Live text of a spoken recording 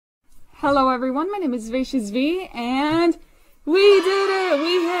Hello everyone, my name is Vivacious V, and we did it!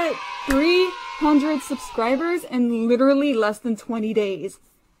 We hit 300 subscribers in literally less than 20 days.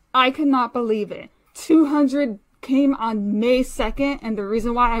 I cannot believe it. 200 came on May 2nd, and the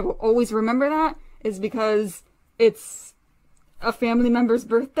reason why I will always remember that is because it's a family member's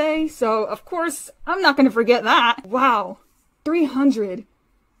birthday, so of course I'm not going to forget that. Wow, 300!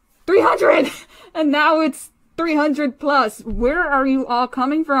 And now it's 300 plus. Where are you all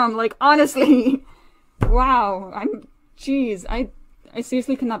coming from? Like, honestly. Wow. Jeez. I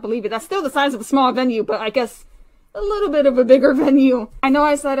seriously cannot believe it. That's still the size of a small venue, but I guess a little bit of a bigger venue. I know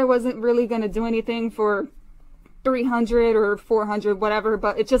I said I wasn't really gonna do anything for 300 or 400, whatever,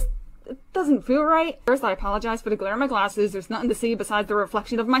 but it doesn't feel right. First, I apologize for the glare in my glasses. There's nothing to see besides the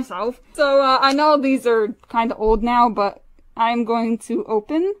reflection of myself. So, I know these are kind of old now, but I'm going to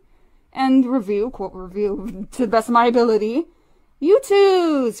open and review, quote review, to the best of my ability,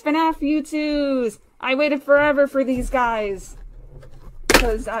 YouTooz! FNAF YouTooz! I waited forever for these guys.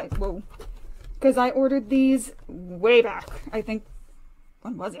 Because I ordered these way back. I think,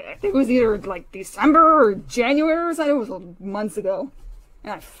 when was it? I think it was either like December or January or something. It was months ago.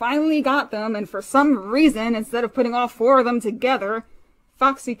 And I finally got them, and for some reason, instead of putting all 4 of them together,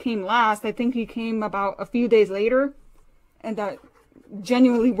 Foxy came last. I think he came about a few days later. And that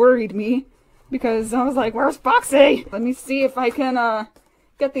genuinely worried me, because I was like, where's Foxy? Let me see if I can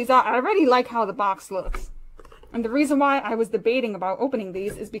get these out. I already like how the box looks. And the reason why I was debating about opening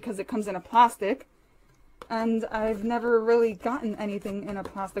these is because it comes in a plastic. And I've never really gotten anything in a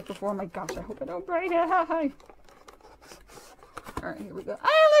plastic before. My gosh, I hope I don't break it. Hi. Alright, here we go.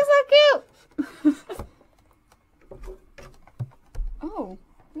 Oh, it looks so cute! Oh,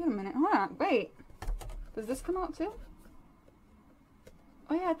 wait a minute. Hold on. Wait. Does this come out too?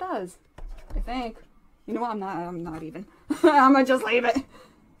 Oh yeah, it does. I think. You know what? I'm not even. I'm gonna just leave it.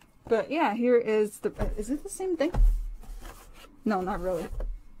 But yeah, here is the... Is it the same thing? No, not really.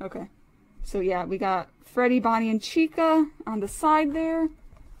 Okay. So yeah, we got Freddy, Bonnie, and Chica on the side there.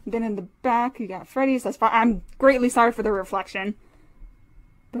 Then in the back, you got Freddy. So I'm greatly sorry for the reflection.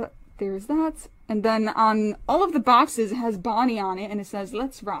 But there's that. And then on all of the boxes, it has Bonnie on it, and it says,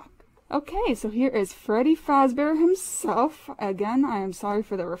 "Let's rock." Okay, so here is Freddy Fazbear himself. Again, I am sorry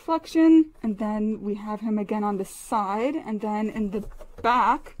for the reflection. And then we have him again on the side. And then in the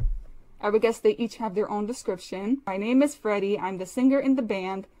back, I would guess they each have their own description. My name is Freddy. I'm the singer in the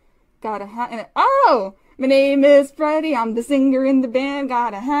band. Got a hat and oh! My name is Freddy. I'm the singer in the band.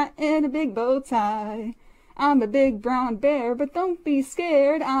 Got a hat and a big bow tie. I'm a big brown bear, but don't be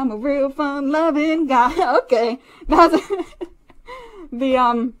scared. I'm a real fun-loving guy. Okay, that's the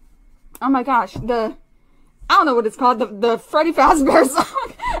oh my gosh, I don't know what it's called, the Freddy Fazbear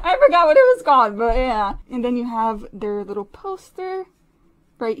song. I forgot what it was called, but yeah. And then you have their little poster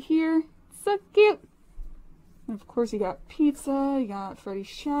right here. So cute. And of course you got pizza, you got Freddy's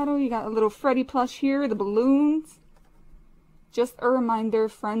shadow, you got a little Freddy plush here, the balloons. Just a reminder,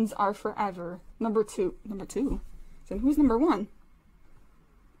 friends are forever. Number two. So who's number 1?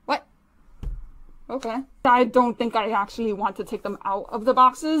 What? Okay. I don't think I actually want to take them out of the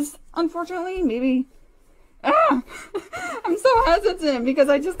boxes, unfortunately. Maybe. I'm so hesitant because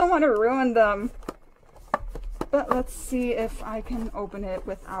I just don't want to ruin them. But let's see if I can open it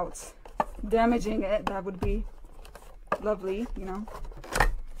without damaging it. That would be lovely, you know.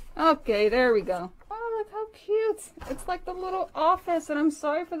 Okay, there we go. Oh, look how cute. It's like the little office, and I'm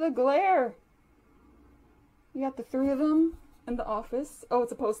sorry for the glare. You got the 3 of them in the office. Oh,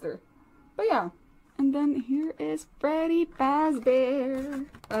 it's a poster. But yeah. And then here is Freddy Fazbear.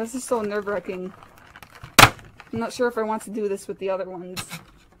 This is so nerve-wracking. I'm not sure if I want to do this with the other ones.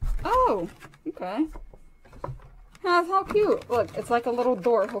 Oh, okay. That's how cute. Look, it's like a little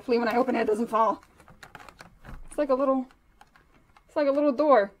door. Hopefully when I open it, it doesn't fall. It's like a little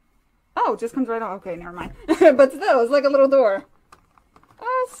door. Oh, it just comes right off. Okay, never mind. But still, it's like a little door.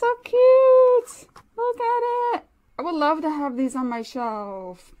 Oh, it's so cute. Look at it. I would love to have these on my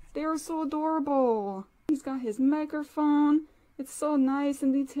shelf. They're so adorable. He's got his microphone. It's so nice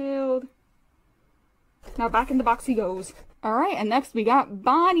and detailed. Now back in the box he goes. Alright, and next we got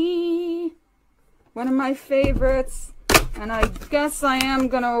Bonnie. One of my favorites. And I guess I am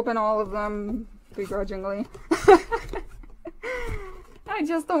gonna open all of them begrudgingly. I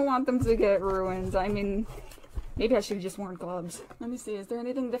just don't want them to get ruined. I mean, maybe I should have just worn gloves. Let me see, is there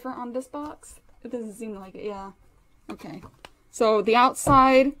anything different on this box? It doesn't seem like it, yeah. Okay. So the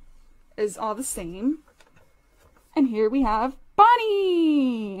outside is all the same. And here we have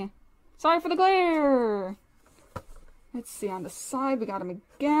Bonnie! Sorry for the glare! Let's see, on the side we got him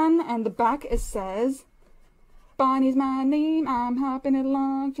again. And the back it says, Bonnie's my name, I'm hopping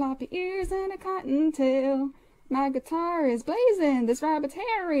along, floppy ears and a cottontail. My guitar is blazing, this rabbit's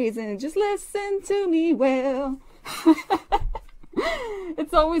hair raising, just listen to me well.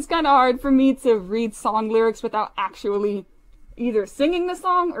 It's always kind of hard for me to read song lyrics without actually either singing the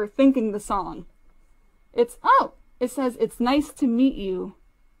song or thinking the song. It says, it's nice to meet you.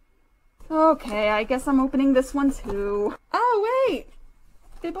 Okay, I guess I'm opening this one too. Oh, wait!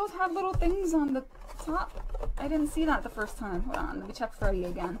 They both have little things on the top. I didn't see that the first time. Hold on, let me check Freddy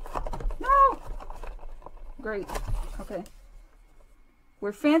again. No! Great. Okay.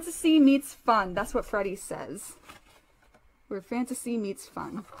 Where fantasy meets fun. That's what Freddy says. Where fantasy meets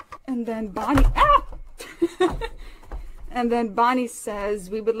fun. And then Bonnie... Ah! And then Bonnie says,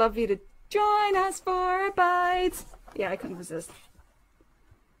 we would love you to join us for a bite. Yeah, I couldn't resist.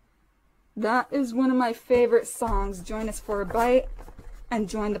 That is one of my favorite songs. Join us for a bite and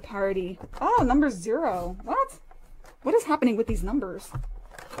join the party. Oh, number 0. What? What is happening with these numbers?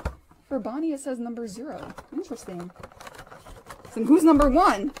 For Bonnie, it says number 0. Interesting. So who's number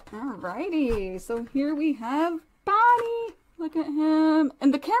 1? Alrighty. So here we have Bonnie. Look at him.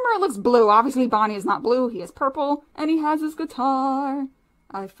 And the camera looks blue. Obviously, Bonnie is not blue. He is purple. And he has his guitar.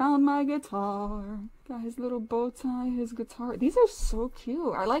 I found my guitar. Got his little bow tie, his guitar. These are so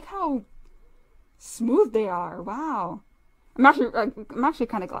cute. I like how smooth they are. Wow. I'm actually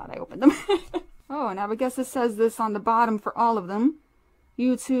kind of glad I opened them. Oh, and I guess it says this on the bottom for all of them.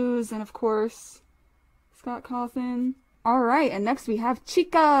 YouTooz, and of course, Scott Cawthon. Alright, and next we have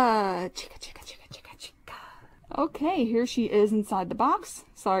Chica. Chica. Okay, here she is inside the box.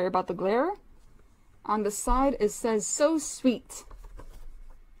 Sorry about the glare. On the side, it says, so sweet.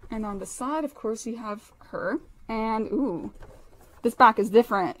 And on the side, of course, you have her. And, ooh, this back is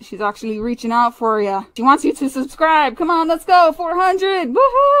different. She's actually reaching out for you. She wants you to subscribe. Come on, let's go. 400.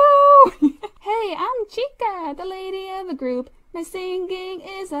 Woohoo! Hey, I'm Chica, the lady of the group. My singing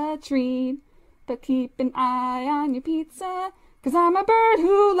is a treat. But keep an eye on your pizza, 'cause I'm a bird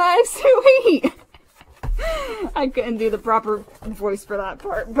who likes to eat. I couldn't do the proper voice for that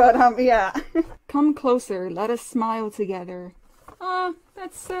part, but yeah. Come closer, let us smile together. Oh,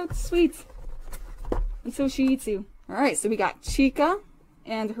 that's so sweet. And so she eats you. Alright, so we got Chica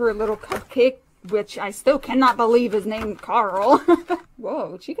and her little cupcake, which I still cannot believe is named Carl.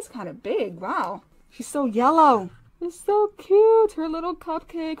 Whoa, Chica's kind of big. Wow. She's so yellow. It's so cute. Her little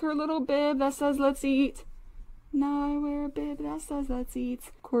cupcake, her little bib that says let's eat. Now I wear a bib that says let's eat.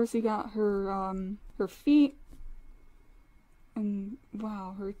 Of course, you got her feet. And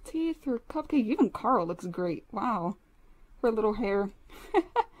wow, her teeth, her cupcake. Even Carl looks great. Wow. Her little hair.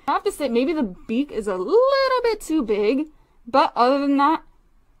 I have to say, maybe the beak is a little bit too big. But other than that,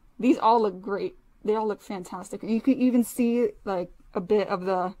 these all look great. They all look fantastic. And you can even see like a bit of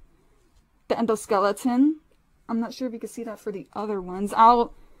the endoskeleton. I'm not sure if you can see that for the other ones.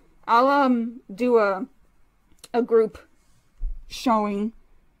 I'll do a group showing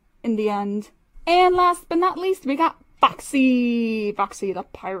in the end. And last but not least, we got Foxy. Foxy the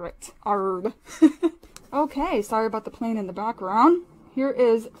pirate. Arg. Okay, sorry about the plane in the background. Here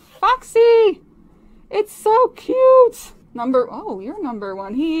is Foxy. It's so cute. Oh, you're number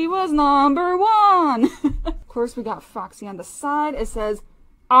 1. He was number 1. Of course, we got Foxy on the side. It says,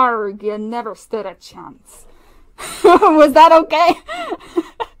 arg, you never stood a chance. Was that okay?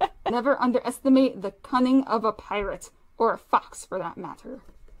 Never underestimate the cunning of a pirate, or a fox for that matter.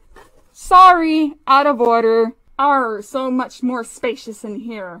 Sorry, out of order. Arr, so much more spacious in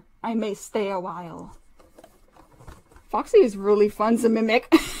here. I may stay a while. Foxy is really fun to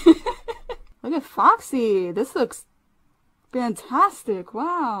mimic. Look at Foxy. This looks fantastic.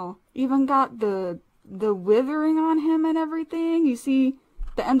 Wow. Even got the withering on him and everything. You see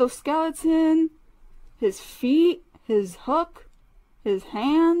the endoskeleton, his feet, his hook, his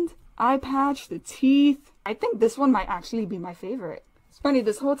hand, eye patch, the teeth. I think this one might actually be my favorite. It's funny,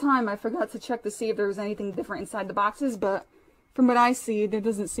 this whole time I forgot to check to see if there was anything different inside the boxes, but from what I see, there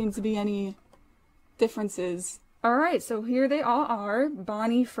doesn't seem to be any differences. Alright, so here they all are.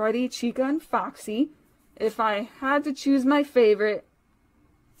 Bonnie, Freddy, Chica, and Foxy. If I had to choose my favorite,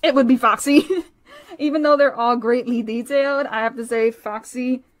 it would be Foxy. Even though they're all greatly detailed, I have to say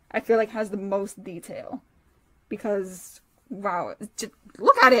Foxy, I feel like, has the most detail. Because, wow, just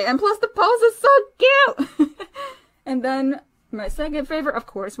look at it! And plus the pose is so cute! And then, my second favorite, of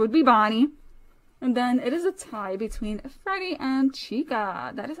course, would be Bonnie. And then it is a tie between Freddy and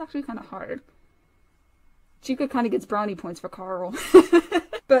Chica. That is actually kind of hard. Chica kind of gets brownie points for Carl.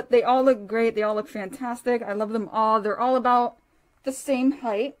 But they all look great. They all look fantastic. I love them all. They're all about the same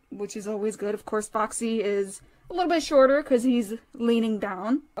height, which is always good. Of course, Foxy is a little bit shorter because he's leaning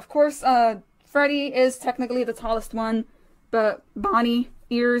down. Of course, Freddy is technically the tallest one, but Bonnie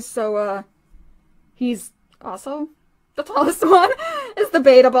ears, so he's also the tallest one. Is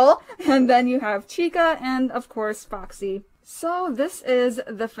debatable. And then you have Chica and of course Foxy. So this is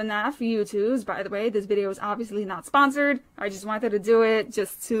the FNAF YouTooz. By the way, this video is obviously not sponsored. I just wanted to do it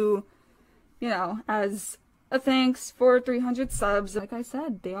just to, you know, as a thanks for 300 subs. Like I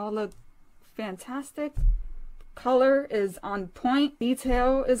said, they all look fantastic. Color is on point.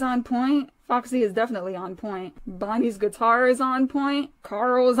 Detail is on point. Foxy is definitely on point. Bonnie's guitar is on point.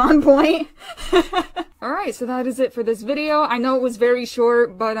 Carl is on point. Alright, so that is it for this video. I know it was very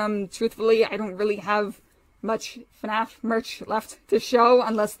short, but truthfully, I don't really have much FNAF merch left to show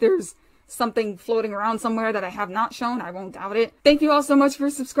unless there's something floating around somewhere that I have not shown. I won't doubt it. Thank you all so much for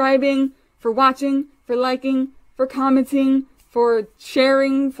subscribing, for watching, for liking, for commenting, for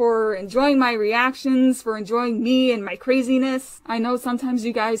sharing, for enjoying my reactions, for enjoying me and my craziness. I know sometimes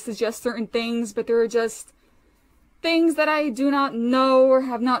you guys suggest certain things, but there are just things that I do not know or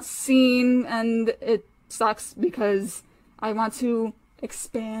have not seen, and it sucks because I want to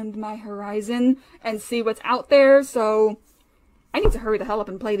expand my horizon and see what's out there, so I need to hurry the hell up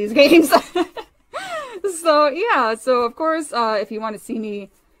and play these games. So yeah, so of course, if you want to see me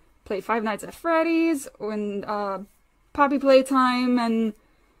play Five Nights at Freddy's and Poppy Playtime and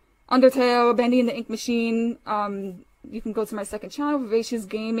Undertale, Bendy and the Ink Machine, you can go to my second channel, Vivacious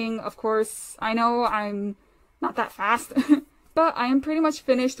Gaming. Of course, I know I'm not that fast, but I am pretty much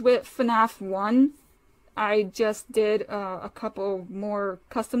finished with FNAF 1. I just did a couple more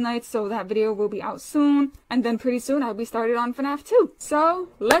custom nights, so that video will be out soon. And then pretty soon I'll be started on FNAF 2. So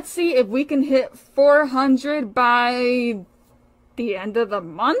let's see if we can hit 400 by the end of the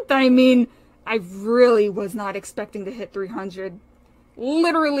month. I mean, I really was not expecting to hit 300.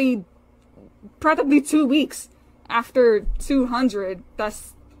 Literally, practically 2 weeks after 200.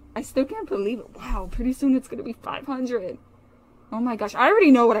 I still can't believe it. Wow, pretty soon it's gonna be 500. Oh my gosh, I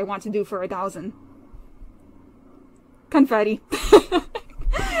already know what I want to do for 1,000. Confetti.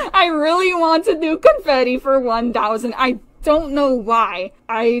 I really want to do confetti for 1,000. I don't know why.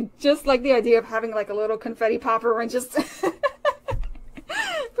 I just like the idea of having like a little confetti popper and just like,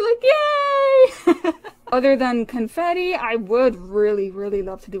 yay! Other than confetti, I would really, really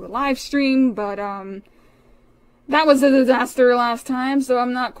love to do a live stream, but that was a disaster last time, so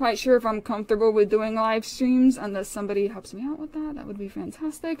I'm not quite sure if I'm comfortable with doing live streams unless somebody helps me out with that. That would be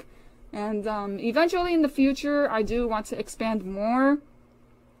fantastic. And eventually in the future, I do want to expand more.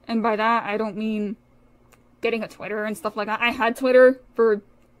 And by that, I don't mean getting a Twitter and stuff like that. I had Twitter for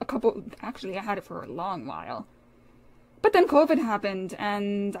actually I had it for a long while. But then COVID happened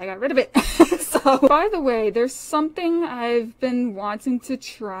and I got rid of it. So, by the way, there's something I've been wanting to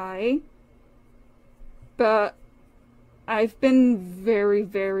try, but I've been very,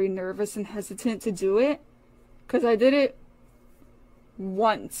 very nervous and hesitant to do it. Because I did it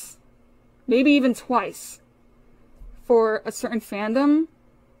once. Maybe even twice, for a certain fandom,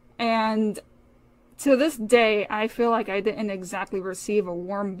 and to this day, I feel like I didn't exactly receive a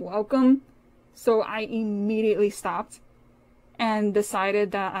warm welcome, so I immediately stopped, and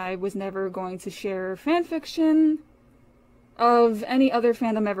decided that I was never going to share fanfiction of any other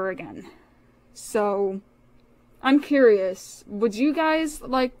fandom ever again. So, I'm curious, would you guys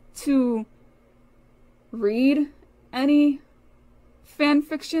like to read any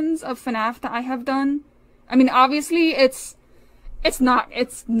fan-fictions of FNAF that I have done? I mean, obviously it's not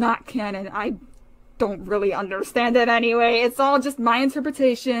canon. I don't really understand it anyway. It's all just my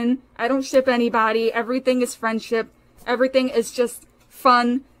interpretation. I don't ship anybody. Everything is friendship. Everything is just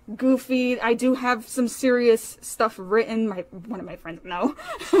fun, goofy. I do have some serious stuff written. One of my friends know.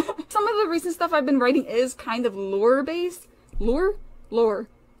 Some of the recent stuff I've been writing is kind of lore-based. Lore? Lore.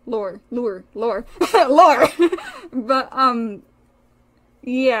 But,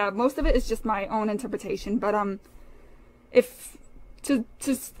 yeah, most of it is just my own interpretation, but if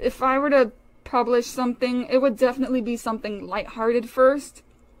I were to publish something, it would definitely be something lighthearted first,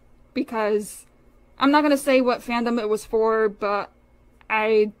 because I'm not gonna say what fandom it was for, but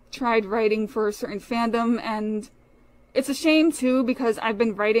I tried writing for a certain fandom, and it's a shame too, because I've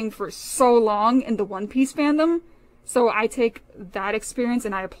been writing for so long in the One Piece fandom, so I take that experience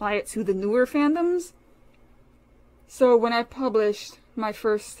and I apply it to the newer fandoms. So when I published my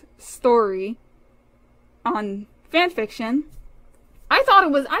first story on fanfiction, I thought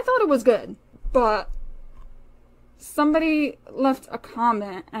it was good, but somebody left a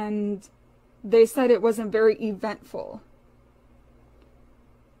comment and they said it wasn't very eventful.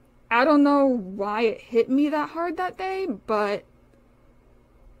 I don't know why it hit me that hard that day, but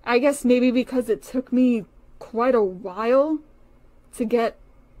I guess maybe because it took me quite a while to get,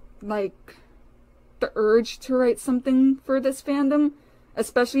 like, the urge to write something for this fandom,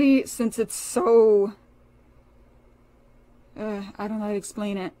 especially since it's so... I don't know how to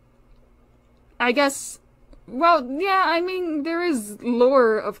explain it. I guess, well, yeah, I mean, there is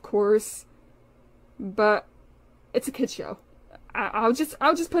lore, of course, but it's a kid's show. I'll just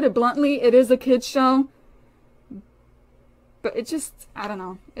put it bluntly, it is a kid's show, but it just, I don't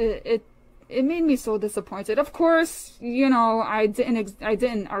know, it made me so disappointed. Of course, you know, I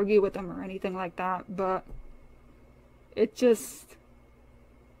didn't argue with them or anything like that, but it just,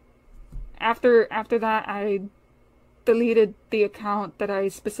 after that, I deleted the account that I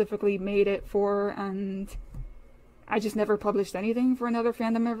specifically made it for, and I just never published anything for another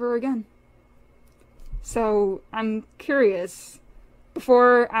fandom ever again. So I'm curious,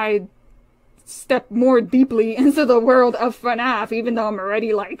 before I step more deeply into the world of FNAF, even though I'm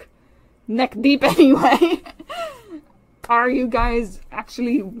already like neck deep anyway, are you guys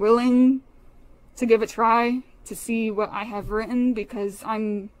actually willing to give it a try to see what I have written? Because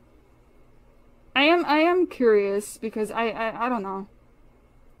I am curious, because I don't know.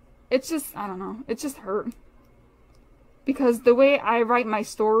 It's just, I don't know. It just hurt. Because the way I write my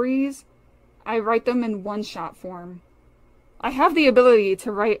stories, I write them in one-shot form. I have the ability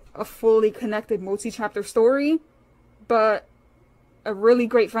to write a fully connected multi-chapter story, but a really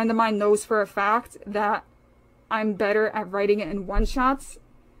great friend of mine knows for a fact that I'm better at writing it in one-shots.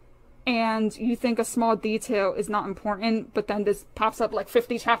 And you think a small detail is not important, but then this pops up like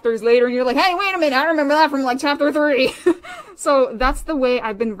 50 chapters later and you're like, hey, wait a minute, I remember that from like chapter 3. So that's the way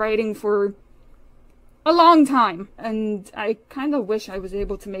I've been writing for a long time. And I kind of wish I was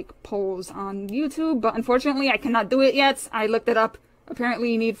able to make polls on YouTube, but unfortunately I cannot do it yet. I looked it up.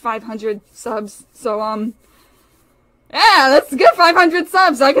 Apparently you need 500 subs. So, yeah, let's get 500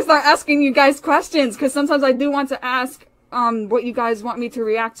 subs so I can start asking you guys questions, because sometimes I do want to ask what you guys want me to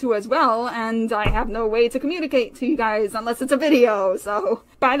react to as well, and I have no way to communicate to you guys unless it's a video. So,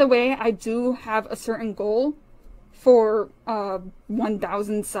 by the way, I do have a certain goal for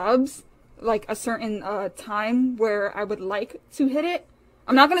 1,000 subs, like a certain time where I would like to hit it.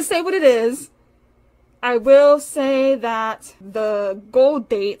 I'm not gonna say what it is. I will say that the goal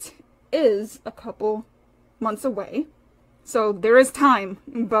date is a couple months away, so there is time,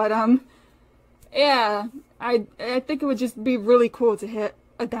 but yeah, I think it would just be really cool to hit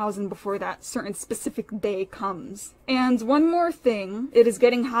 1,000 before that certain specific day comes. And one more thing, it is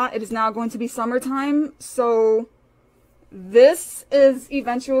getting hot. It is now going to be summertime, so this is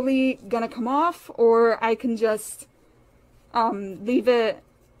eventually gonna come off, or I can just leave it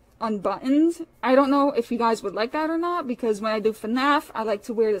unbuttoned. I don't know if you guys would like that or not, because when I do FNAF, I like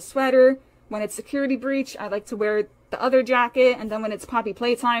to wear the sweater. When it's Security Breach, I like to wear the other jacket, and then when it's Poppy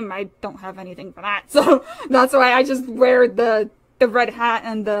Playtime, I don't have anything for that. So that's why I just wear the red hat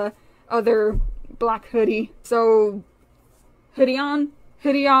and the other black hoodie. So hoodie on,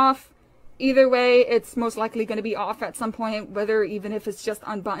 hoodie off. Either way, it's most likely going to be off at some point, whether even if it's just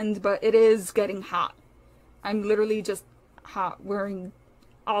unbuttoned, but it is getting hot. I'm literally just hot wearing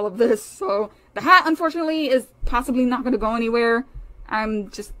all of this. So the hat, unfortunately, is possibly not going to go anywhere.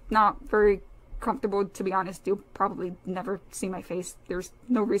 I'm just not very comfortable, to be honest. You'll probably never see my face. There's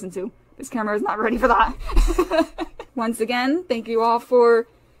no reason to. This camera is not ready for that. Once again, thank you all for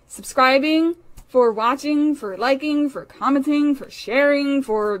subscribing, for watching, for liking, for commenting, for sharing,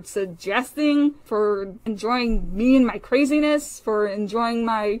 for suggesting, for enjoying me and my craziness, for enjoying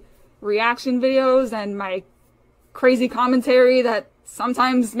my reaction videos and my crazy commentary that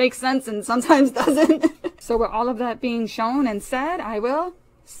sometimes makes sense and sometimes doesn't. So with all of that being shown and said, I will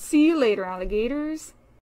see you later, alligators.